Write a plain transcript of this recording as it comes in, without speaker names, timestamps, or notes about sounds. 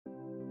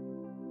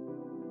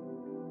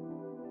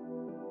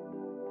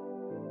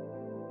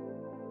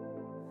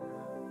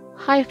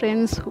Hi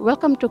friends,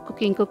 welcome to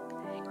cooking cook.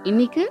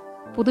 இன்றைக்கி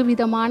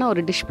புதுவிதமான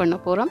ஒரு டிஷ் பண்ண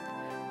போகிறோம்.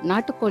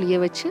 நாட்டுக்கோழியை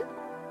வச்சு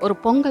ஒரு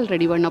பொங்கல்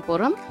ரெடி பண்ண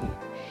போகிறோம்.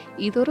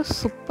 இது ஒரு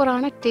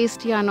சூப்பரான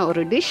டேஸ்டியான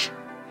ஒரு டிஷ்.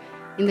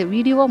 இந்த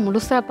வீடியோவை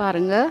முழுசாக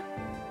பாருங்கள்,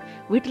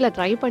 வீட்டில்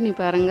ட்ரை பண்ணி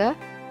பாருங்கள்.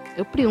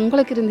 எப்படி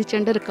உங்களுக்கு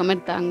இருந்துச்சுன்ற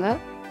கமெண்ட் தாங்க.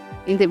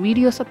 இந்த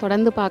வீடியோஸை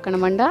தொடர்ந்து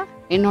பார்க்கணுமெண்டா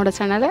என்னோடய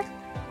சேனலை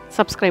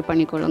சப்ஸ்கிரைப்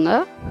பண்ணிக்கொள்ளுங்க.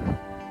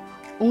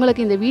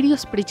 உங்களுக்கு இந்த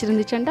வீடியோஸ்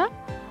பிடிச்சிருந்துச்சுண்டா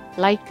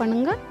லைக்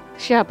பண்ணுங்கள்,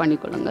 ஷேர்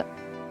பண்ணிக்கொள்ளுங்க.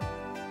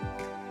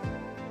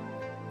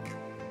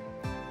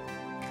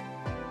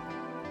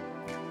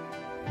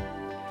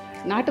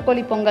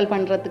 நாட்டுக்கோழி பொங்கல்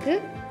பண்ணுறதுக்கு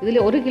இதில்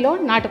 1 கிலோ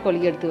நாட்டுக்கோழி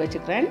எடுத்து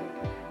வச்சுக்கிறேன்.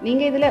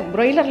 நீங்கள் இதில்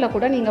ப்ராய்லரில்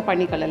கூட நீங்கள்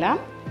பண்ணிக்கொள்ளலாம்.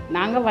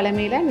 நாங்கள்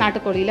வளமையில்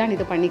நாட்டுக்கோழியில்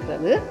இது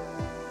பண்ணிக்கிறது.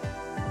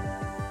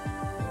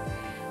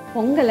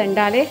 பொங்கல்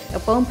என்றாலே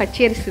எப்பவும்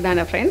பச்சரிசி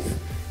தானே ஃப்ரெண்ட்ஸ்.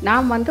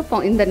 நான்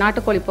இந்த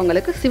நாட்டுக்கோழி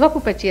பொங்கலுக்கு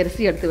சிவப்பு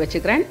பச்சரிசி எடுத்து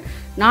வச்சுக்கிறேன்.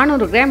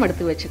 400 கிராம்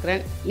எடுத்து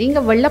வச்சுக்கிறேன்.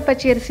 நீங்கள் வெள்ளை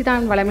பச்சரிசி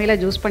தான் வளமையில்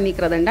ஜூஸ்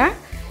பண்ணிக்கிறதுண்டா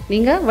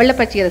நீங்கள் வெள்ளை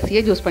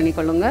பச்சரிசியை ஜூஸ்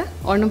பண்ணிக்கொள்ளுங்க,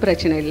 ஒன்றும்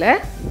பிரச்சனை இல்லை.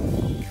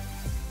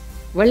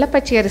 வெள்ளை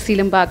பச்சை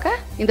அரிசியிலும் பார்க்க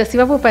இந்த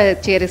சிவப்பு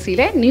பச்சை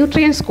அரிசியில்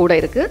நியூட்ரியன்ஸ் கூட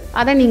இருக்குது,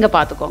 அதை நீங்கள்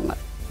பார்த்துக்கோங்க.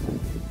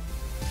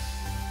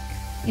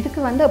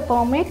 இதுக்கு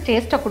எப்போவுமே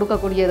டேஸ்ட்டை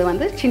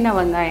கொடுக்கக்கூடியது சின்ன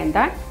வெங்காயம்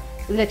தான்.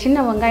 இதில்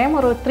சின்ன வெங்காயம்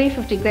ஒரு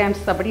 350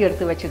 கிராம்ஸ் அப்படி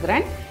எடுத்து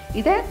வச்சுக்கிறேன்.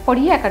 இதை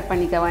பொடியாக கட்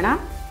பண்ணிக்க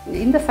வேணாம்.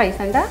 இந்த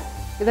சைஸண்டா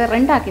இதை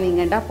 2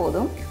 ஆக்கினீங்கண்டா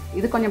போதும்.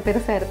 இது கொஞ்சம்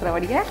பெருசாக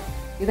இருக்கிறபடியாக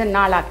இதை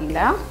 4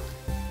 ஆக்கிக்கலாம்.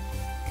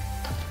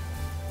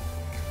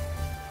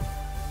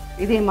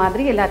 இதே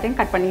மாதிரி எல்லாத்தையும்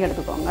கட் பண்ணி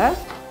எடுத்துக்கோங்க.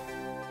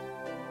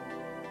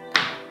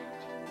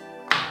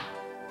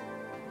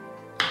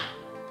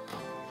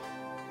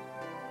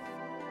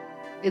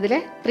 இதில்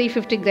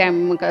 350 கிராம்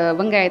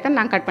வெங்காயத்தை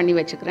நான் கட் பண்ணி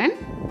வச்சுக்கிறேன்.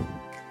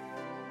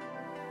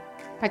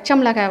 பச்சை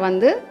மிளகாய்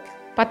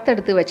 10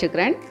 எடுத்து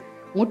வச்சுக்கிறேன்.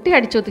 முட்டை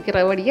அடித்து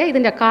ஊற்றிக்கிறபடியே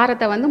இதோட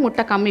காரத்தை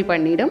முட்டை கம்மி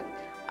பண்ணிவிடும்.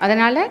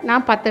 அதனால்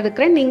நான் 10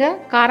 எடுக்கிறேன். நீங்கள்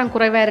காரம்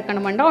குறைவாக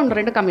இருக்கணுமெண்டா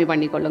 1-2 கம்மி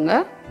பண்ணிக்கொள்ளுங்க.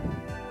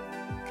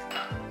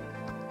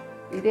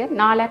 இதே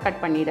 4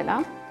 கட்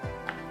பண்ணிடலாம்.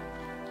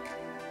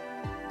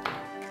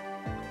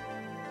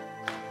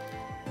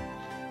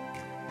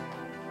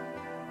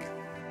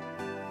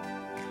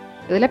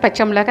 இதில்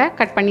பச்சை மிளகாய்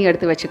கட் பண்ணி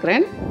எடுத்து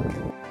வச்சுக்கிறேன்.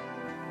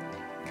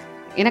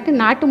 எனக்கு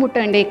நாட்டு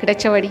முட்டை அண்டை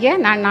கிடைச்சபடியே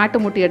நான் நாட்டு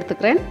முட்டை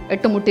எடுத்துக்கிறேன்.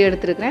 8 முட்டை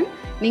எடுத்துருக்கிறேன்.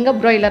 நீங்கள்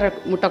ப்ராய்லர்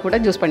முட்டை கூட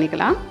ஜூஸ்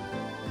பண்ணிக்கலாம்.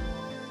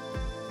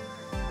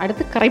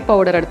 அடுத்து கறி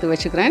பவுடர் எடுத்து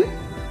வச்சுக்கிறேன்.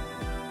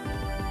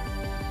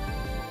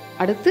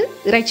 அடுத்து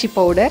இறைச்சி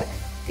பவுடர்.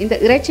 இந்த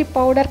இறைச்சி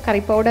பவுடர்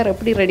கறி பவுடர்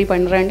எப்படி ரெடி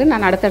பண்ணுறேன்னு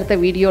நான் அடுத்தடுத்த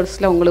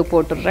வீடியோஸில் உங்களுக்கு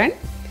போட்டுடுறேன்.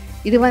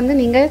 இது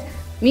நீங்கள்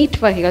மீட்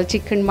வகைகள்,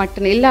 சிக்கன்,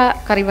 மட்டன் எல்லா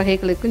கறி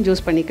வகைகளுக்கும்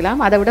ஜூஸ்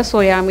பண்ணிக்கலாம். அதை விட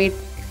சோயா மீட்,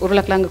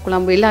 உருளைக்கிழங்கு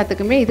குழம்பு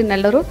எல்லாத்துக்குமே இது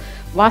நல்ல ஒரு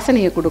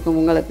வாசனையை கொடுக்கும்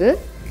உங்களுக்கு.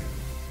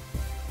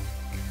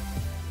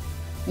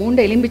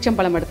 3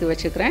 எலும்பிச்சம்பழம் எடுத்து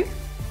வச்சுக்கிறேன்.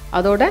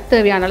 அதோட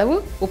தேவையான அளவு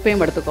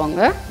உப்பையும்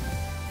எடுத்துக்கோங்க.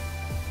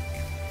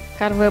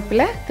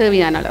 கருவேப்பிலை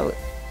தேவையான அளவு.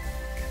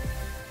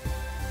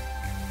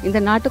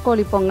 இந்த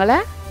நாட்டுக்கோழி பொங்கலை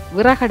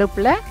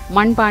விறகடுப்பில்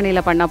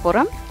மண்பானையில் பண்ண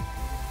போகிறோம்.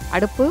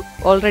 அடுப்பு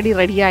ஆல்ரெடி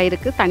ரெடியாக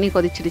இருக்குது, தண்ணி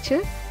கொதிச்சிடுச்சு.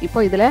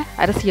 இப்போ இதில்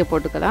அரிசியை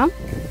போட்டுக்கலாம்.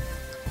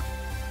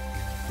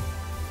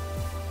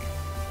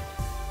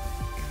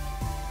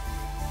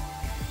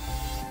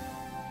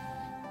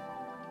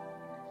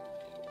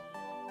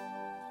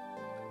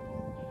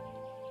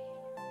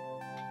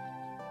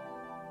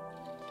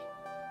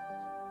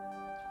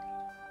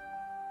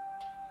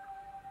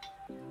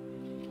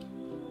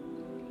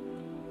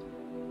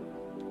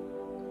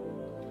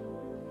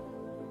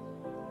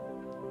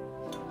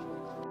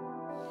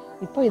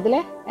 இப்போ இதில்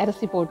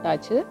அரிசி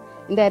போட்டாச்சு.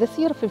 இந்த அரிசி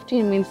ஒரு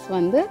 15 மினிட்ஸ்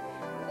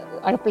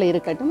அடுப்பில்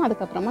இருக்கட்டும்.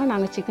 அதுக்கப்புறமா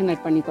நாங்கள் சிக்கன்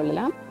ஆட்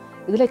பண்ணிக்கொள்ளலாம்.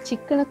 இதில்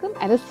சிக்கனுக்கும்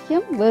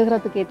அரிசியும்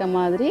வேகிறதுக்கு ஏற்ற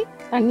மாதிரி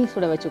தண்ணி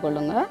சுட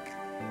வச்சுக்கொள்ளுங்க.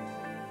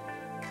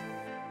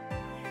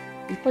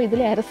 இப்போ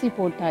இதில் அரிசி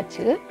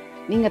போட்டாச்சு.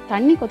 நீங்கள்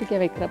தண்ணி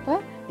கொதிக்க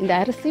வைக்கிறப்ப இந்த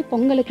அரிசி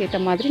பொங்கலுக்கு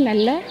ஏற்ற மாதிரி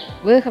நல்லா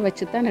வேக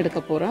வச்சு தான் எடுக்க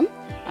போகிறோம்.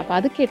 அப்போ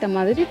அதுக்கேற்ற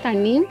மாதிரி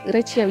தண்ணியும்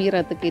இறைச்சி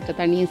அவியறதுக்கு ஏற்ற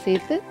தண்ணியும்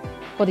சேர்த்து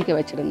கொதிக்க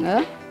வச்சுடுங்க.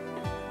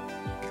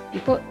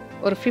 இப்போ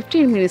ஒரு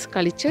 15 மினிட்ஸ்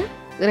கழித்து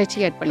இறைச்சி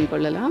ஆட்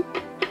பண்ணிக்கொள்ளலாம்.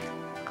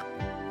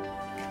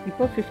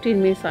 இப்போ 15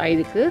 மினிட்ஸ்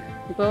ஆயிருக்கு.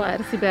 இப்போ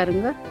அரிசி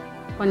பாருங்க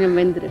கொஞ்சம்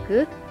வெந்திருக்கு.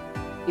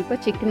 இப்போ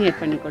சிக்கன் ஆட்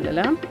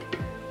பண்ணிக்கொள்ளலாம்.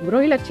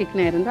 ப்ராய்லர்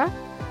சிக்கனாக இருந்தால்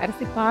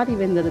அரிசி பாதி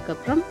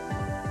வெந்ததுக்கப்புறம்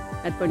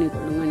ஆட்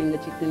பண்ணிக்கொள்ளுங்க.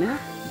 நீங்கள் சிக்கனை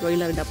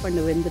ப்ராய்லர்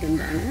டப்பண்டு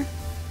வெந்திருந்தாங்க.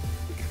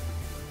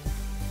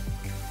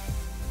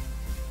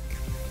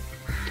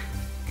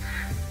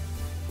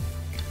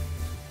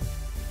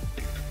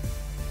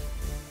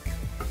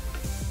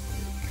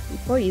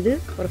 இப்போ இது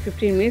ஒரு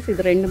 15 மினிட்ஸ்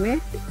இது ரெண்டுமே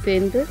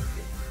சேர்ந்து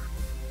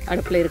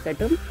அடுப்பில்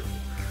இருக்கட்டும்.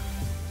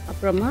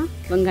 அப்புறமா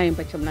வெங்காயம்,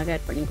 பச்சை மிளகாய்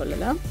ஆட்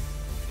பண்ணிக்கொள்ளலாம்.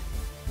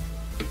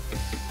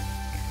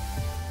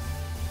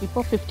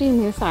 இப்போ 15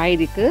 மினிட்ஸ்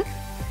ஆயிருக்கு.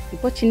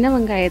 இப்போ சின்ன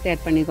வெங்காயத்தை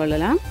ஆட்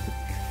பண்ணிக்கொள்ளலாம்.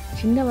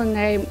 சின்ன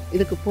வெங்காயம்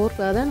இதுக்கு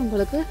போடுறதா தான்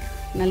உங்களுக்கு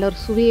நல்ல ஒரு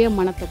சுவைய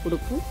மணத்தை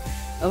கொடுக்கும்.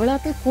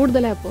 எவ்வளோத்துக்கு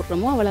கூடுதலாக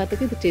போடுறோமோ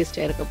அவ்வளோத்துக்கு இது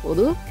டேஸ்ட்டாக இருக்க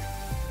போகுது.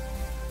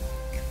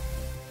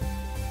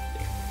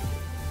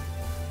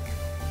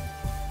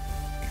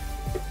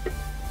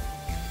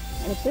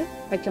 அடுத்து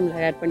பச்சை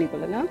மிளகாய் ஆட்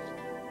பண்ணிக்கொள்ளலாம்.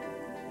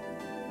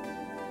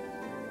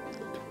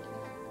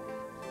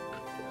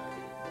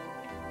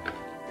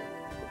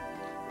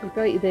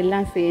 இப்போ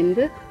இதெல்லாம்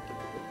சேர்ந்து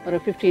ஒரு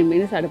 15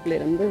 மினிட்ஸ் அடுப்பில்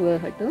இருந்து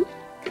வேகட்டும்.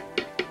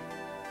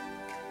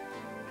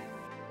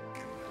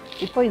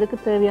 இப்போ இதுக்கு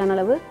தேவையான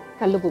அளவு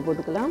கல்லுப்பு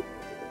போட்டுக்கலாம்.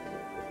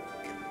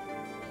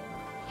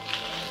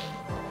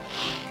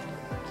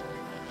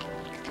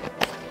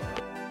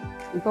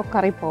 இப்போ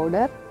கறி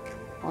பவுடர்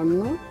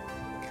 1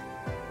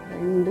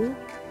 2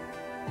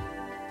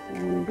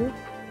 3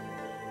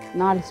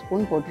 4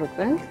 ஸ்பூன்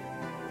போட்டிருக்கேன்.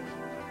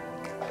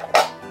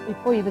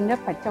 இப்போ இதுங்க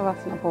பச்சை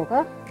வாசனை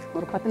போக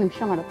ஒரு 10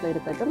 நிமிஷம் அடுப்பில்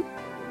இருக்கட்டும்.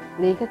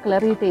 இதைக்க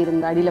கிளறிட்டே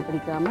இருங்க, அடியில்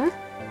பிடிக்காம.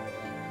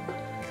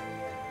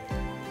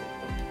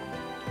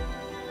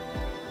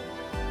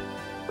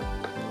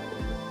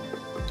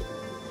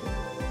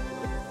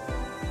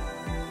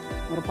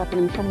 ஒரு 10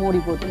 நிமிஷம்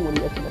மூடி போட்டு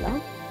மூடி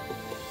வச்சுக்கலாம்.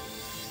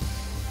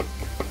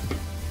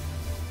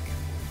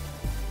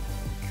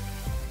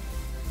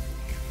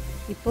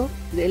 இப்போ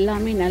இது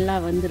எல்லாமே நல்லா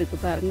வந்திருக்கு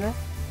பாருங்க.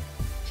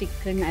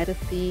 சிக்கன்,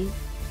 அரிசி,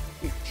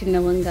 சின்ன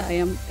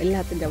வெங்காயம்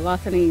எல்லாத்தின்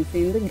வாசனையும்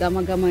சேர்ந்து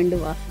கம கமண்டு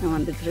வாசனை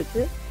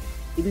வந்துட்டுருக்கு.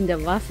 இந்த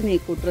வாசனையை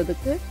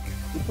கூட்டுறதுக்கு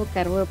இப்போ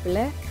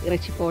கருவேப்பிலை,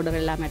 இறைச்சி பவுடர்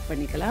எல்லாம் ஆட்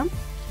பண்ணிக்கலாம்.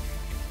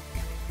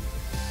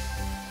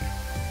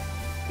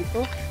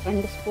 இப்போ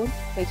 2 ஸ்பூன்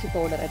இறைச்சி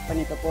பவுடர் ஆட்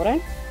பண்ணிக்க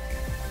போகிறேன்.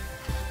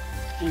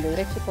 இந்த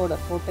இறைச்சி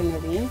பவுடர்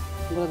போட்டங்கிறதையும்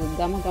உங்களுக்கு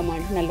கம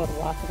கமாண்டு நல்ல ஒரு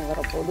வாசனை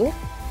வரப்போகுது.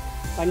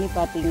 பண்ணி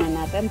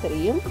பார்த்தீங்கன்னா தான்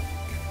தெரியும்.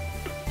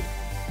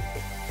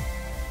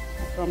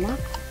 அப்புறமா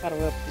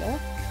கருவேப்பிலை.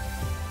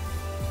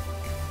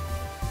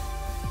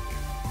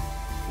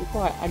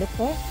 இப்போ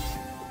அடுப்பை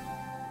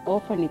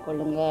ஆஃப்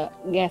பண்ணிக்கொள்ளுங்க.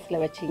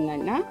 கேஸில்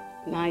வச்சிங்கன்னா,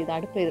 நான் இது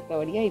அடுப்பில்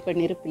இருக்கிறபடியாக இப்போ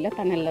நெருப்பில்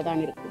தணலில்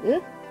தான் இருக்குது.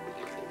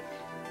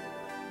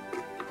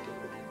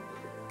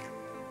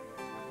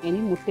 இனி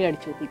முட்டை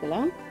அடித்து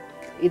ஊற்றிக்கலாம்.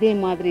 இதே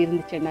மாதிரி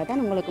இருந்துச்சுன்னா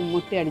தான் உங்களுக்கு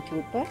முட்டை அடித்து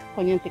ஊற்ற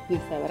கொஞ்சம்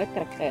திக்னஸாக வர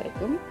கரெக்டாக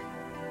இருக்கும்.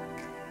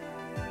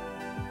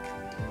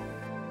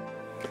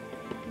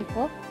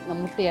 இப்போ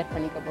நான் முட்டை ஆட்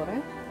பண்ணிக்க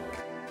போகிறேன்.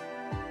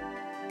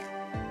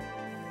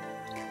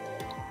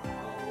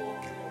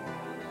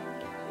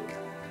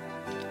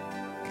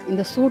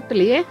 இந்த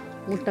சூட்டுலேயே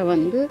முட்டை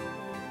வந்து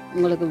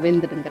உங்களுக்கு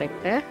வெந்துடும்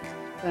கரெக்டாக.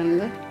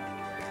 பாருங்க,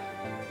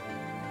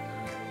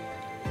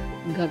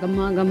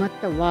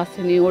 கமத்த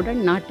வாசனையோட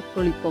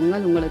நாட்டுக்கோழி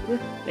பொங்கல் உங்களுக்கு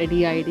ரெடி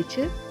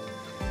ஆயிடுச்சு.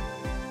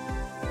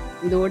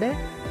 இதோட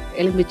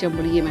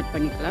எலுமிச்சம்புளியும் ஆட்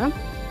பண்ணிக்கலாம்.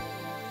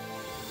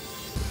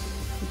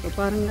 இப்போ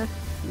பாருங்க,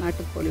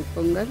 நாட்டுக்கோழி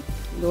பொங்கல்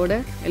இதோட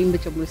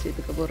எலுமிச்சம்புளி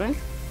சேர்த்துக்க போகிறேன்.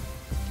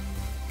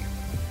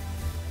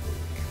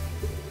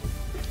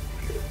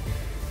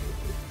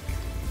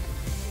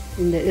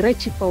 இந்த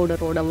இறைச்சி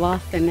பவுடரோட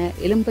வாசனை,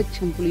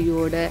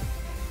 எலும்பச்சம்புளியோட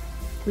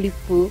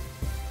புளிப்பு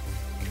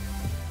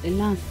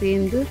எல்லாம்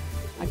சேர்ந்து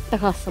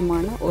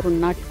அட்டகாசமான ஒரு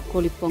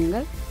நாட்டுக்கோழி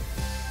பொங்கல்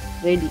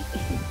ரெடி.